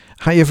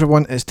Hi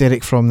everyone, it's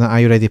Derek from the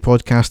Are You Ready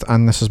podcast,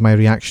 and this is my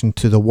reaction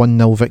to the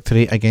 1-0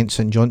 victory against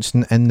St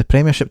Johnstone in the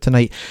Premiership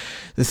tonight.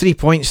 The 3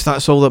 points,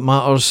 that's all that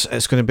matters.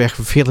 It's going to be a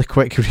fairly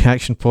quick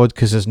reaction pod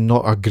because there's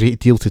not a great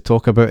deal to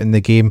talk about in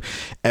the game.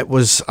 It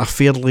was a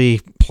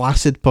fairly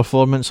placid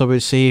performance, I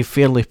would say,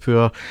 fairly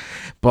poor,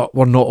 but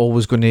we're not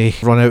always going to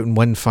run out and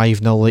win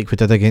 5-0 like we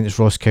did against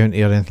Ross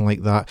County or anything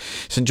like that.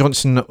 St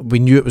Johnstone, we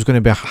knew it was going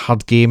to be a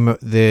hard game.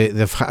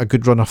 They've had a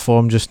good run of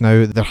form just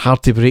now. They're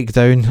hard to break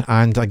down,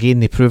 and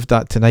again they proved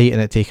that tonight, and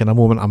it taken a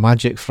moment of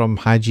magic from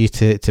Hadji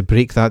to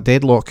break that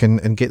deadlock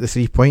and get the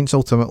 3 points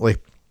ultimately.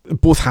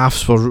 Both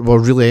halves were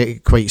really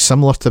quite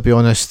similar, to be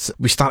honest.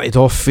 We started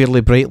off fairly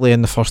brightly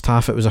in the first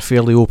half. It was a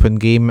fairly open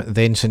game.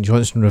 Then St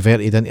Johnstone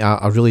reverted into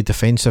a really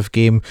defensive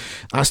game.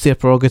 That's their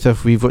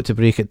prerogative. We've got to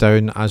break it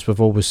down, as we've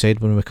always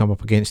said when we come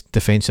up against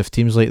defensive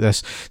teams like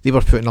this. They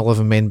were putting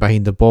 11 men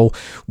behind the ball.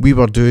 We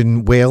were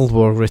doing well. We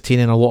were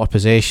retaining a lot of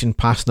possession,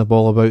 passing the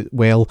ball about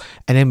well,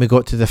 and then we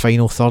got to the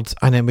final third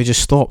and then we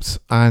just stopped.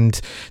 And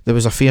there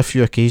was a fair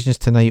few occasions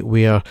tonight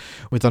where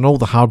we'd done all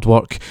the hard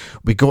work.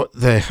 We got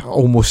the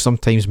almost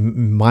sometimes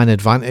man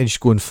advantage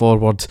going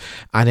forward,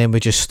 and then we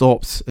just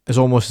stopped. It's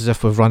almost as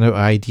if we've run out of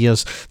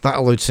ideas. That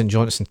allowed St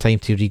Johnstone time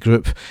to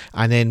regroup,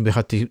 and then we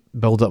had to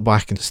build it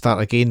back and start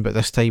again, but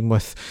this time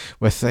with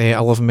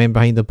 11 men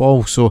behind the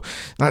ball. So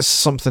that's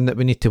something that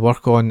we need to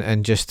work on,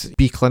 and just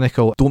be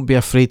clinical. Don't be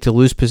afraid to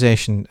lose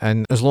possession,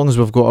 and as long as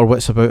we've got our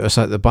wits about us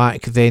at the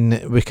back,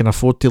 then we can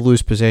afford to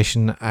lose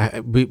possession.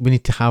 We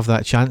need to have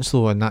that chance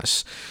though, and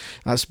that's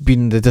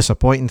been the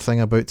disappointing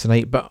thing about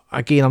tonight. But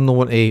again, I'm not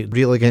wanting to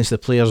rail against the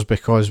players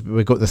because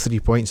we got the 3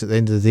 points at the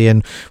end of the day,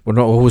 and we're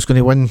not always going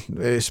to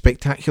win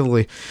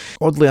spectacularly.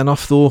 Oddly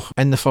enough though,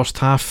 in the first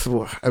half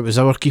it was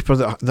our keeper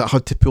that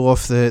had to pull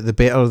off the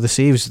better of the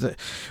saves.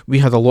 We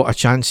had a lot of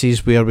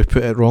chances where we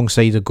put it wrong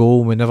side of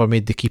goal. We never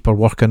made the keeper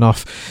work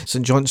enough.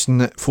 St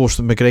Johnstone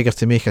forced McGregor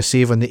to make a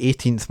save on the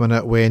 18th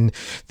minute when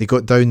they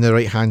got down the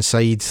right hand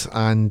side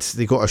and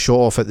they got a shot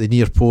off at the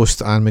near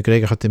post, and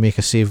McGregor had to make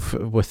a save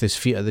with his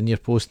feet at the near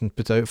post and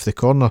put it out for the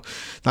corner.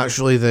 That's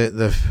really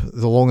the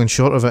long and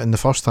short of it in the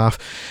first half.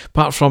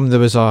 Apart from, there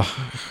was I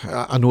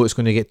know it's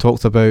going to get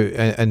talked about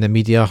in the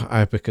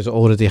media because it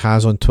already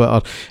has on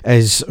Twitter,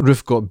 is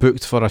Roof got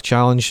booked for a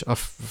challenge. I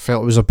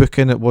felt it was a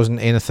booking. It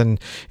wasn't anything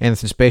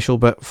special,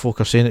 but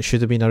folk are saying it should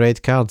have been a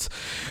red card.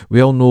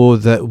 We all know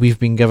that we've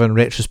been given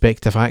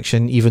retrospective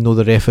action even though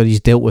the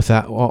referees dealt with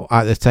that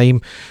at the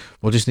time.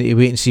 We'll just need to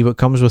wait and see what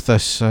comes with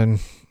this.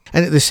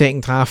 And at the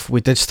second half,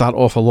 we did start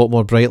off a lot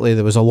more brightly.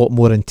 There was a lot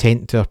more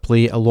intent to our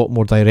play, a lot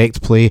more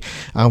direct play,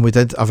 and we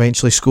did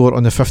eventually score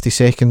on the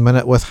 52nd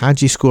minute with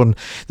Hadji scoring.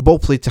 The ball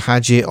played to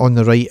Hadji on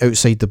the right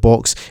outside the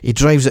box. He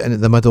drives it into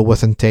the middle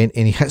with intent,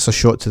 and he hits a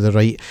shot to the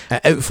right.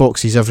 It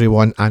outfoxes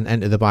everyone and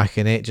into the back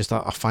of net. Just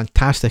a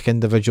fantastic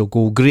individual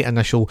goal. Great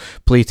initial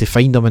play to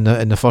find him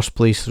in the first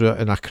place through it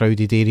in a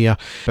crowded area.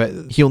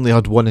 But he only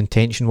had one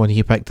intention when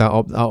he picked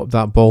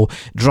that ball.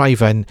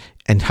 Drive in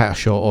and hit a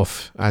shot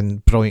off,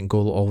 and brilliant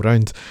goal all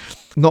round.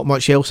 Not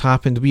much else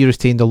happened. We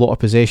retained a lot of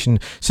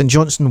possession. St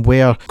Johnstone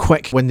were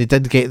quick when they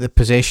did get the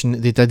possession.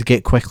 They did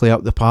get quickly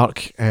up the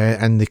park,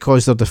 and they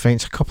caused their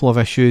defence a couple of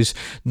issues.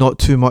 Not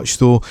too much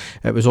though.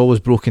 It was always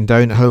broken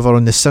down. However,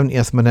 on the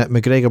 70th minute,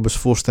 McGregor was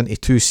forced into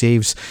 2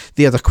 saves.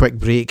 They had a quick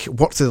break,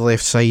 worked to the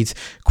left side,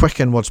 quick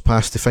inwards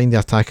pass to find the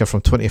attacker from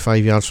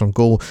 25 yards from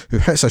goal, who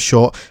hits a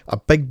shot. A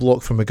big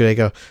block from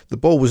McGregor. The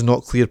ball was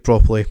not cleared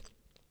properly.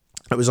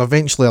 It was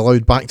eventually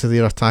allowed back to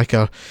their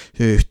attacker,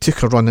 who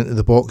took a run into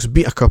the box,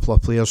 beat a couple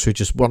of players who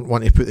just weren't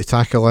wanting to put the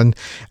tackle in,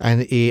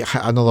 and he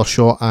hit another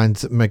shot, and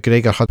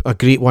McGregor had a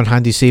great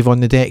one-handed save on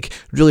the deck.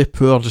 Really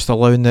poor just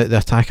allowing the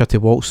attacker to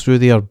waltz through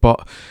there,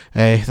 but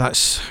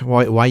that's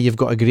why you've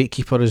got a great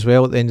keeper as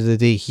well at the end of the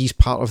day. He's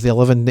part of the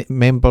 11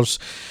 members.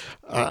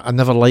 I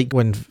never like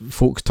when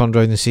folks turn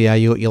around and say,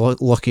 you're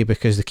lucky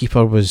because the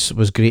keeper was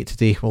great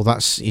today. Well,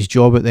 that's his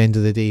job at the end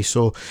of the day.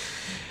 So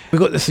we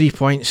got the 3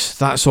 points.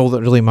 That's all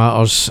that really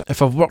matters.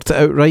 If I've worked it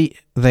out right,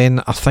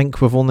 then I think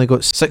we've only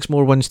got 6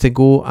 more wins to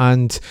go,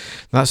 and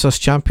that's us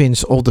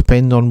champions. All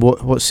depend on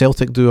what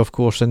Celtic do, of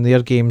course. In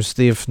their games,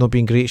 they've not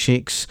been great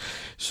shakes,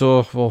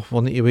 so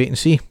we'll need to wait and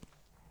see.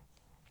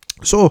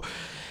 So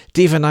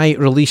Dave and I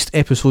released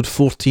episode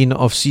 14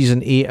 of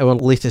season 8, our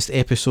latest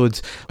episode,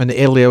 in the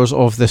early hours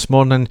of this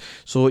morning.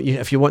 So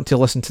if you want to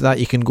listen to that,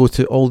 you can go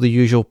to all the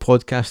usual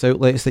podcast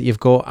outlets that you've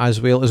got, as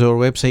well as our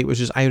website, which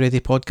is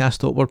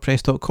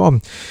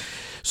ireadypodcast.wordpress.com.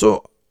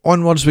 So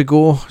onwards we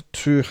go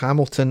to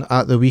Hamilton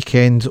at the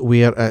weekend,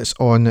 where it's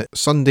on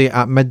Sunday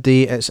at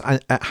midday. It's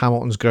at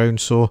Hamilton's ground,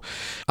 so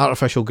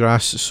artificial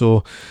grass.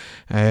 So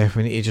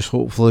we need to just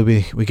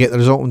hopefully we get the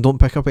result and don't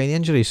pick up any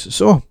injuries.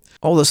 So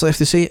all that's left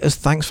to say is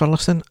thanks for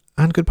listening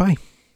and goodbye.